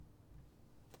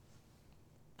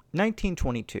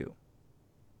1922.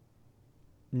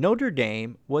 Notre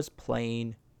Dame was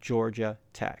playing Georgia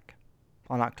Tech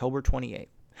on October 28th,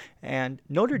 and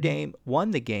Notre Dame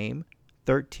won the game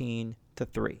 13-3.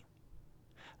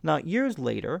 Now, years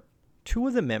later, two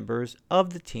of the members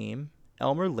of the team,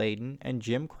 Elmer Layden and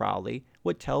Jim Crowley,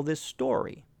 would tell this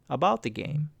story about the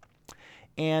game.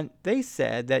 And they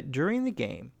said that during the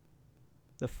game,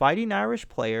 the Fighting Irish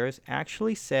players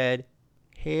actually said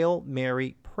Hail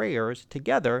Mary prayers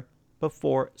together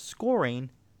before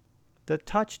scoring the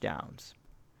touchdowns.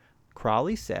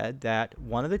 Crowley said that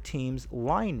one of the team's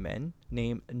linemen,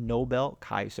 named Nobel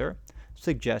Kaiser,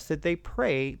 suggested they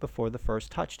pray before the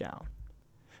first touchdown.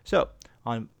 So,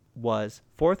 on was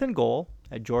 4th and goal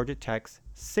at Georgia Tech's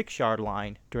 6-yard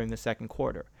line during the second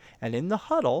quarter. And in the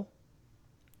huddle,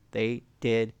 they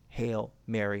did Hail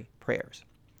Mary prayers.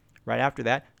 Right after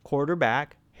that,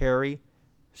 quarterback Harry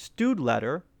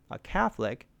Studletter, a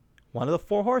Catholic, one of the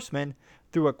four horsemen,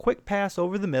 threw a quick pass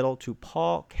over the middle to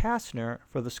Paul Kastner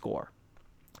for the score.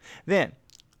 Then,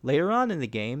 later on in the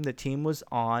game, the team was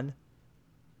on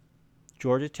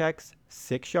Georgia Tech's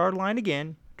 6-yard line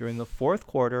again. During the fourth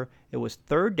quarter, it was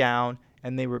 3rd down,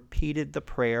 and they repeated the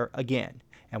prayer again.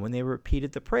 And when they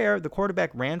repeated the prayer, the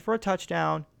quarterback ran for a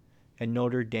touchdown, and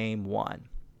Notre Dame won.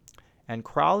 And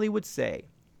Crowley would say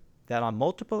that on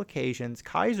multiple occasions,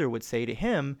 Kaiser would say to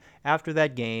him after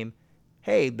that game,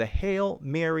 hey, the Hail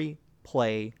Mary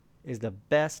play is the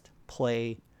best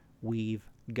play we've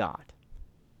got.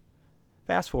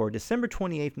 Fast forward, December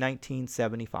 28,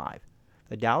 1975.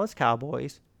 The Dallas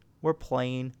Cowboys were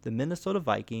playing the Minnesota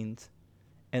Vikings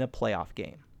in a playoff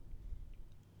game.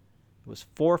 It was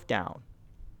 4th down.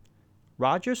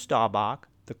 Roger Staubach,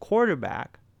 the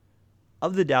quarterback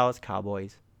of the Dallas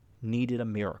Cowboys, needed a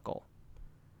miracle.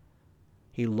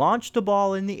 He launched the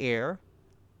ball in the air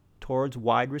towards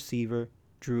wide receiver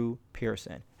Drew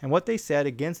Pearson. And what they said,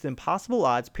 against impossible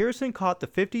odds, Pearson caught the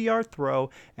 50-yard throw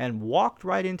and walked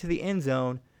right into the end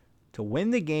zone to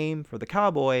win the game for the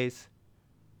Cowboys,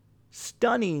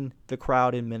 stunning the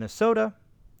crowd in Minnesota,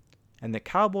 and the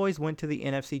Cowboys went to the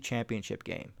NFC Championship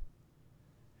game.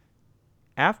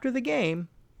 After the game,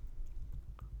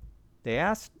 they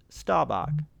asked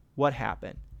Staubach what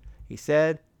happened. He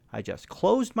said, I just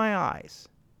closed my eyes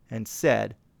and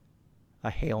said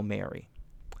a Hail Mary.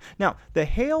 Now, the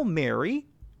Hail Mary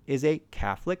is a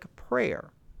Catholic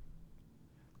prayer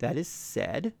that is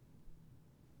said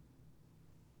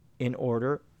in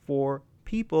order for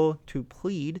people to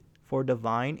plead for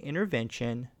divine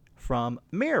intervention from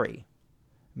Mary,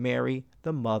 Mary,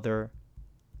 the mother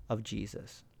of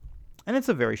Jesus. And it's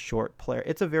a very short prayer.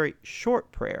 It's a very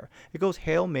short prayer. It goes,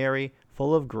 Hail Mary,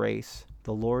 full of grace,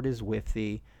 the Lord is with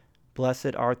thee.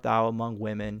 Blessed art thou among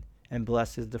women, and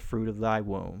blessed is the fruit of thy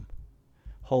womb.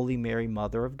 Holy Mary,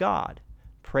 Mother of God,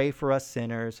 pray for us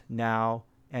sinners now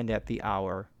and at the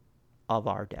hour of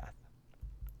our death.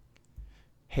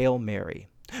 Hail Mary.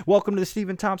 Welcome to the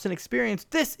Stephen Thompson Experience.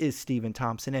 This is Stephen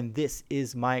Thompson, and this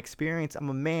is my experience. I'm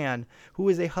a man who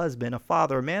is a husband, a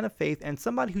father, a man of faith, and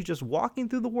somebody who's just walking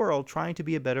through the world trying to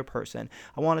be a better person.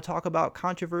 I want to talk about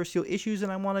controversial issues,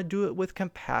 and I want to do it with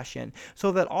compassion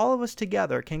so that all of us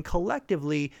together can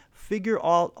collectively figure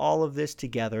out all of this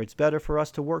together. It's better for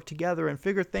us to work together and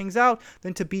figure things out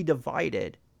than to be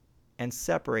divided and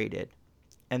separated.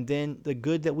 And then the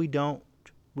good that we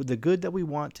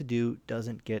want to do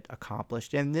doesn't get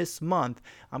accomplished. And this month,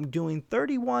 I'm doing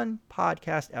 31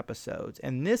 podcast episodes.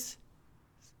 And this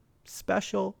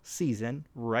special season,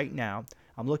 right now,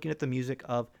 I'm looking at the music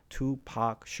of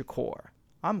Tupac Shakur.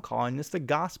 I'm calling this the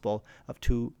Gospel of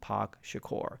Tupac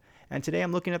Shakur. And today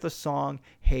I'm looking at the song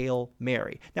Hail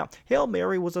Mary. Now, Hail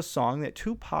Mary was a song that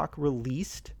Tupac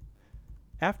released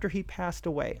after he passed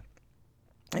away.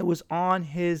 It was on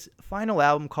his final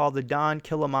album called The Don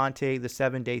Quilamante, The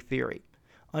 7-Day Theory,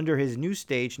 under his new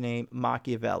stage name,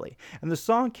 Machiavelli. And the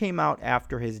song came out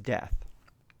after his death.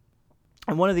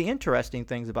 And one of the interesting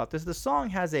things about this, the song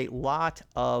has a lot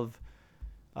of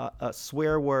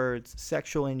swear words,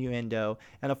 sexual innuendo.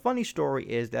 And a funny story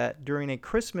is that during a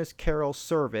Christmas carol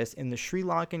service in the Sri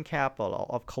Lankan capital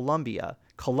of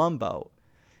Colombo,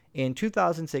 in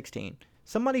 2016,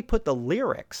 somebody put the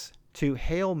lyrics to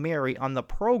Hail Mary on the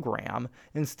program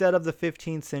instead of the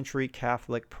 15th century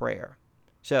Catholic prayer.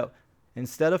 So,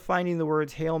 instead of finding the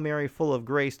words, Hail Mary, full of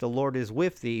grace, the Lord is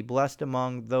with thee, blessed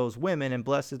among those women, and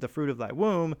blessed is the fruit of thy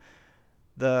womb,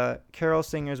 the carol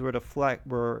singers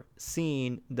were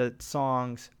seeing the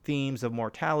song's themes of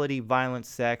mortality, violence,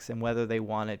 sex, and whether they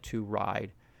wanted to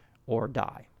ride or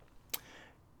die.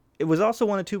 It was also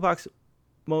one of Tupac's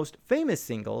most famous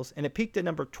singles, and it peaked at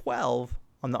number 12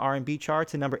 on the R&B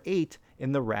charts and number 8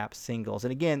 in the rap singles.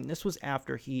 And again, this was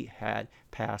after he had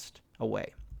passed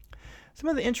away. Some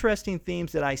of the interesting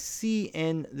themes that I see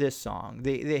in this song,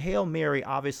 the Hail Mary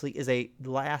obviously is a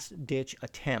last-ditch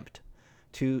attempt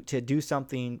to do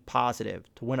something positive,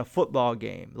 to win a football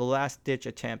game, the last-ditch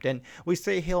attempt. And we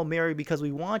say Hail Mary because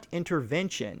we want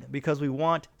intervention, because we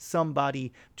want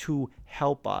somebody to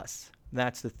help us.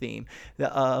 That's the theme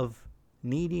of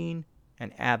needing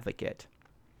an advocate.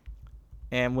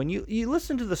 And when you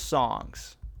listen to the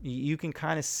songs, you can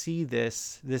kind of see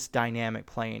this dynamic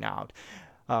playing out.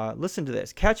 Listen to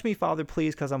this. Catch me, Father,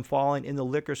 please, because I'm falling in the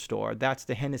liquor store. That's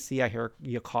the Hennessy I hear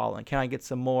you calling. Can I get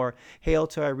some more? Hail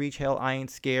till I reach hell. I ain't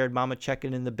scared. Mama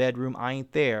checking in the bedroom. I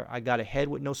ain't there. I got a head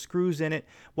with no screws in it.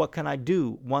 What can I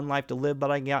do? One life to live, but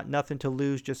I got nothing to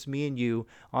lose. Just me and you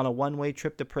on a one-way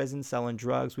trip to prison selling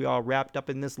drugs. We all wrapped up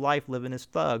in this life living as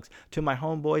thugs. To my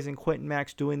homeboys and Quentin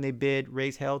Max doing they bid.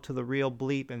 Raise hell to the real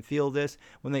bleep and feel this.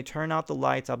 When they turn out the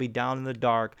lights, I'll be down in the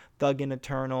dark. Thuggin'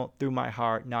 eternal through my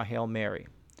heart. Now Hail Mary.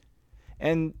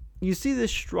 And you see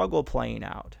this struggle playing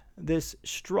out, this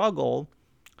struggle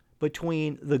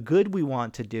between the good we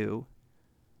want to do,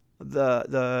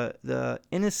 the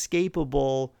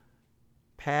inescapable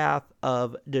path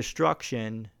of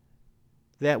destruction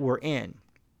that we're in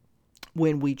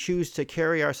when we choose to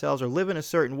carry ourselves or live in a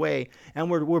certain way, and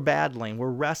we're battling, we're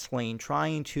wrestling,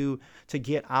 trying to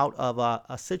get out of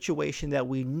a situation that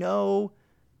we know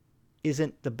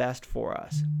isn't the best for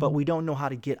us, but we don't know how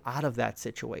to get out of that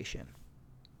situation.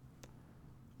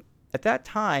 At that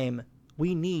time,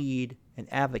 we need an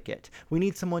advocate. We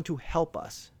need someone to help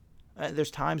us. There's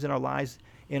times in our lives,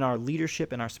 in our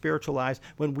leadership, in our spiritual lives,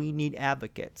 when we need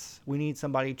advocates. We need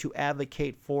somebody to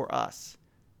advocate for us.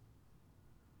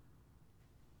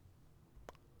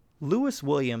 Lewis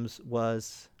Williams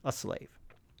was a slave.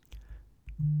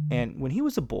 And when he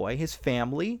was a boy, his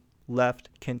family left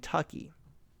Kentucky.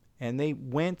 And they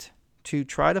went to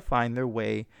try to find their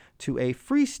way to a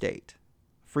free state.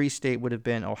 Free state would have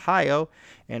been Ohio,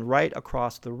 and right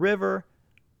across the river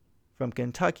from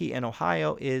Kentucky and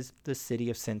Ohio is the city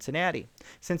of Cincinnati.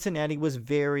 Cincinnati was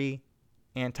very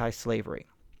anti-slavery.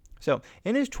 So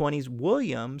in his 20s,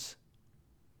 Williams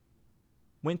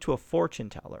went to a fortune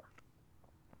teller,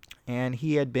 and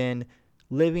he had been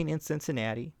living in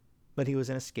Cincinnati, but he was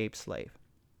an escaped slave.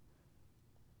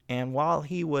 And while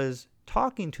he was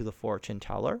talking to the fortune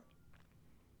teller,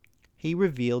 he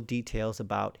revealed details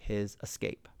about his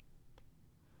escape.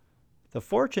 The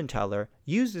fortune teller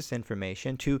used this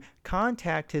information to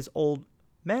contact his old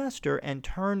master and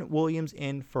turn Williams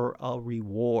in for a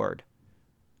reward.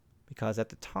 Because at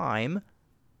the time,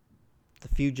 the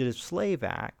Fugitive Slave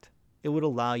Act, it would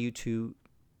allow you to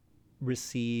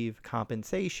receive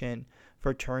compensation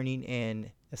for turning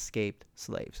in escaped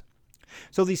slaves.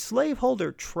 So the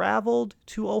slaveholder traveled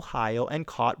to Ohio and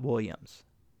caught Williams.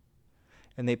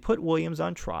 And they put Williams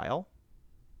on trial,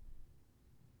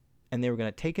 and they were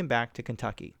going to take him back to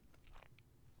Kentucky.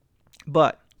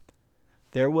 But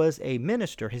there was a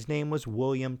minister, his name was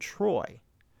William Troy,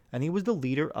 and he was the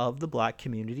leader of the black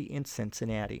community in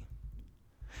Cincinnati.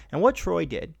 And what Troy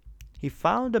did, he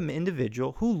found an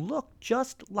individual who looked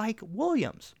just like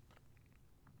Williams.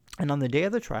 And on the day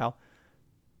of the trial,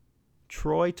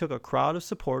 Troy took a crowd of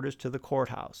supporters to the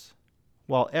courthouse.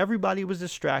 While everybody was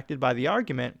distracted by the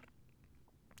argument,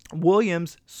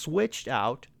 Williams switched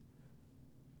out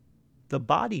the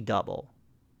body double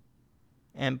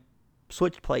and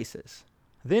switched places.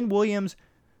 Then Williams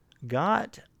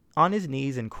got on his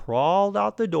knees and crawled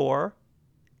out the door,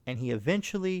 and he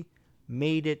eventually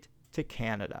made it to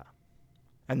Canada.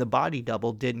 And the body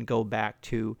double didn't go back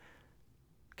to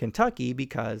Kentucky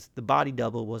because the body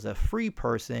double was a free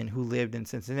person who lived in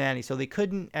Cincinnati. So they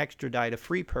couldn't extradite a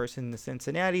free person to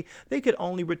Cincinnati. They could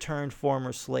only return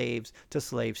former slaves to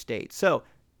slave states. So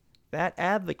that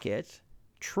advocate,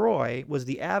 Troy, was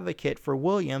the advocate for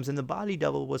Williams, and the body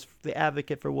double was the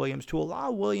advocate for Williams to allow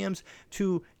Williams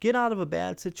to get out of a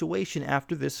bad situation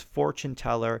after this fortune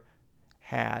teller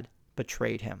had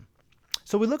betrayed him.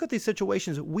 So we look at these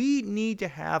situations. We need to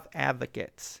have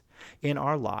advocates in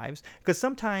our lives, because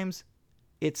sometimes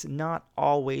it's not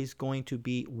always going to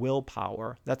be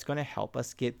willpower that's going to help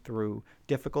us get through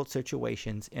difficult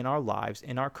situations in our lives,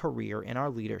 in our career, in our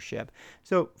leadership.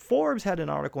 So Forbes had an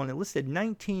article, and it listed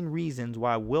 19 reasons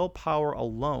why willpower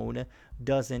alone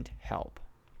doesn't help.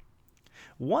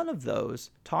 One of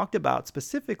those talked about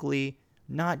specifically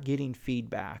not getting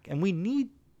feedback, and we need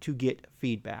to get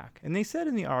feedback. And they said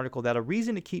in the article that a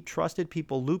reason to keep trusted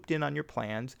people looped in on your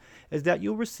plans is that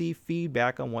you'll receive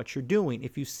feedback on what you're doing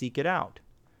if you seek it out.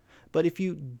 But if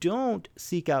you don't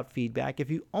seek out feedback, if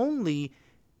you only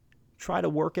try to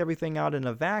work everything out in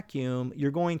a vacuum,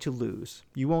 you're going to lose.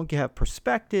 You won't have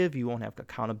perspective, you won't have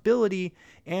accountability,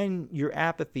 and your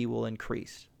apathy will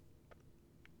increase.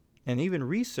 And even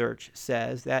research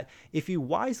says that if you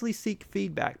wisely seek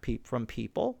feedback from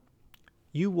people,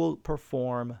 you will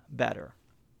perform better.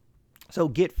 So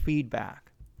get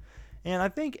feedback. And I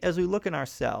think as we look at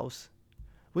ourselves,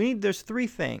 there's three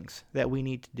things that we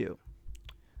need to do.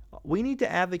 We need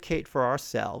to advocate for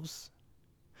ourselves.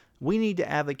 We need to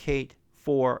advocate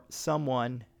for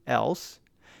someone else.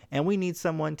 And we need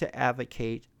someone to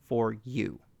advocate for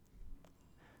you.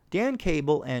 Dan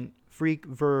Cable and Freek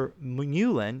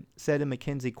Vermeulen said in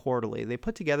McKinsey Quarterly, they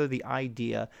put together the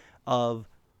idea of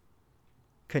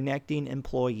connecting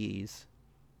employees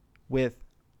with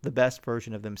the best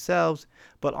version of themselves,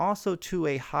 but also to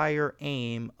a higher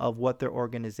aim of what their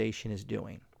organization is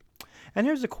doing. And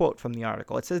here's a quote from the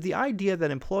article. It says, "The idea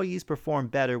that employees perform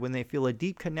better when they feel a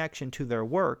deep connection to their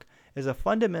work is a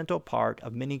fundamental part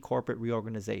of many corporate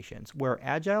reorganizations, where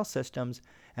agile systems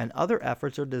and other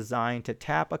efforts are designed to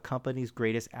tap a company's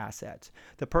greatest assets,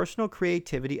 the personal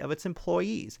creativity of its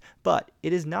employees. But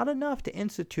it is not enough to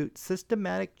institute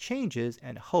systematic changes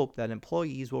and hope that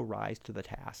employees will rise to the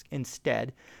task.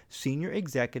 Instead, senior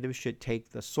executives should take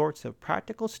the sorts of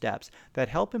practical steps that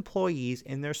help employees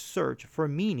in their search for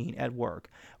meaning at work.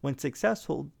 When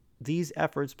successful, these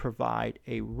efforts provide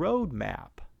a roadmap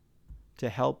to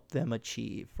help them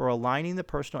achieve, for aligning the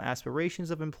personal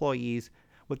aspirations of employees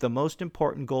with the most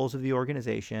important goals of the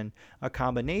organization, a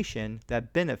combination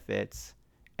that benefits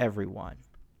everyone."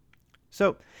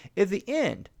 So at the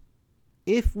end,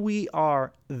 if we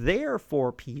are there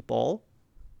for people,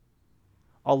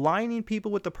 aligning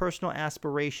people with the personal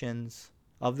aspirations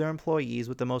of their employees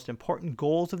with the most important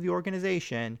goals of the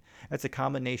organization, that's a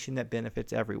combination that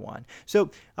benefits everyone. So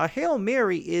a Hail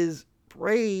Mary is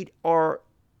prayed or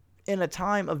in a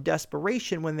time of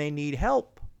desperation when they need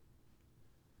help.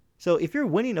 So if you're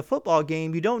winning a football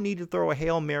game, you don't need to throw a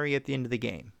Hail Mary at the end of the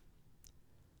game,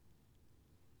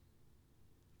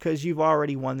 because you've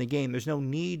already won the game. There's no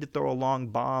need to throw a long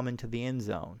bomb into the end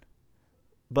zone.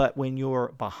 But when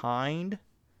you're behind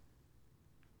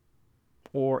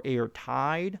or you're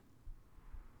tied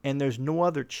and there's no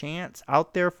other chance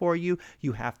out there for you,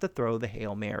 you have to throw the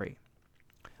Hail Mary.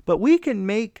 But we can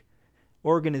make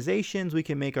organizations, we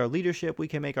can make our leadership, we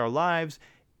can make our lives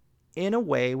in a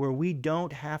way where we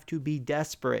don't have to be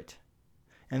desperate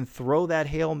and throw that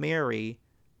Hail Mary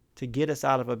to get us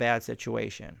out of a bad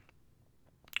situation.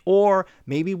 Or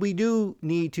maybe we do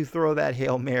need to throw that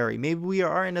Hail Mary. Maybe we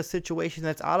are in a situation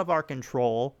that's out of our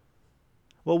control.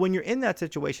 Well, when you're in that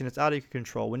situation that's out of your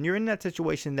control, when you're in that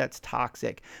situation that's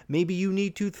toxic, maybe you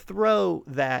need to throw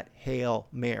that Hail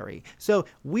Mary. So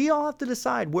we all have to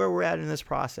decide where we're at in this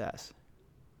process.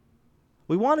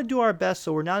 We want to do our best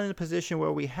so we're not in a position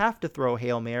where we have to throw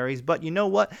Hail Marys. But you know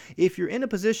what? If you're in a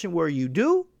position where you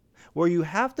do, where you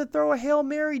have to throw a Hail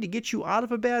Mary to get you out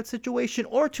of a bad situation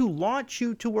or to launch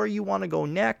you to where you want to go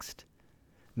next,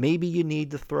 maybe you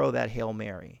need to throw that Hail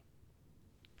Mary.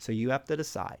 So you have to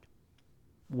decide,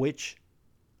 which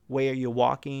way are you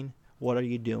walking? What are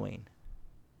you doing?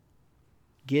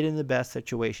 Get in the best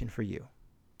situation for you.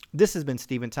 This has been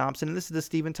Stephen Thompson, and this is the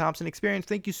Stephen Thompson Experience.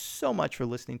 Thank you so much for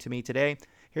listening to me today.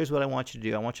 Here's what I want you to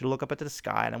do. I want you to look up at the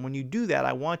sky, and when you do that,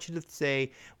 I want you to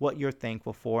say what you're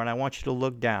thankful for, and I want you to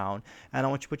look down, and I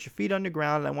want you to put your feet on the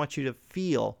ground, and I want you to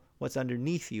feel what's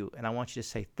underneath you, and I want you to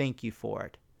say thank you for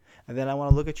it. And then I want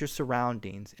to look at your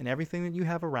surroundings and everything that you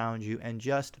have around you, and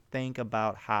just think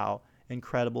about how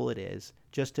incredible it is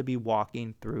just to be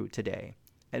walking through today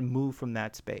and move from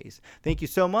that space. Thank you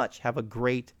so much. Have a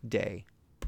great day.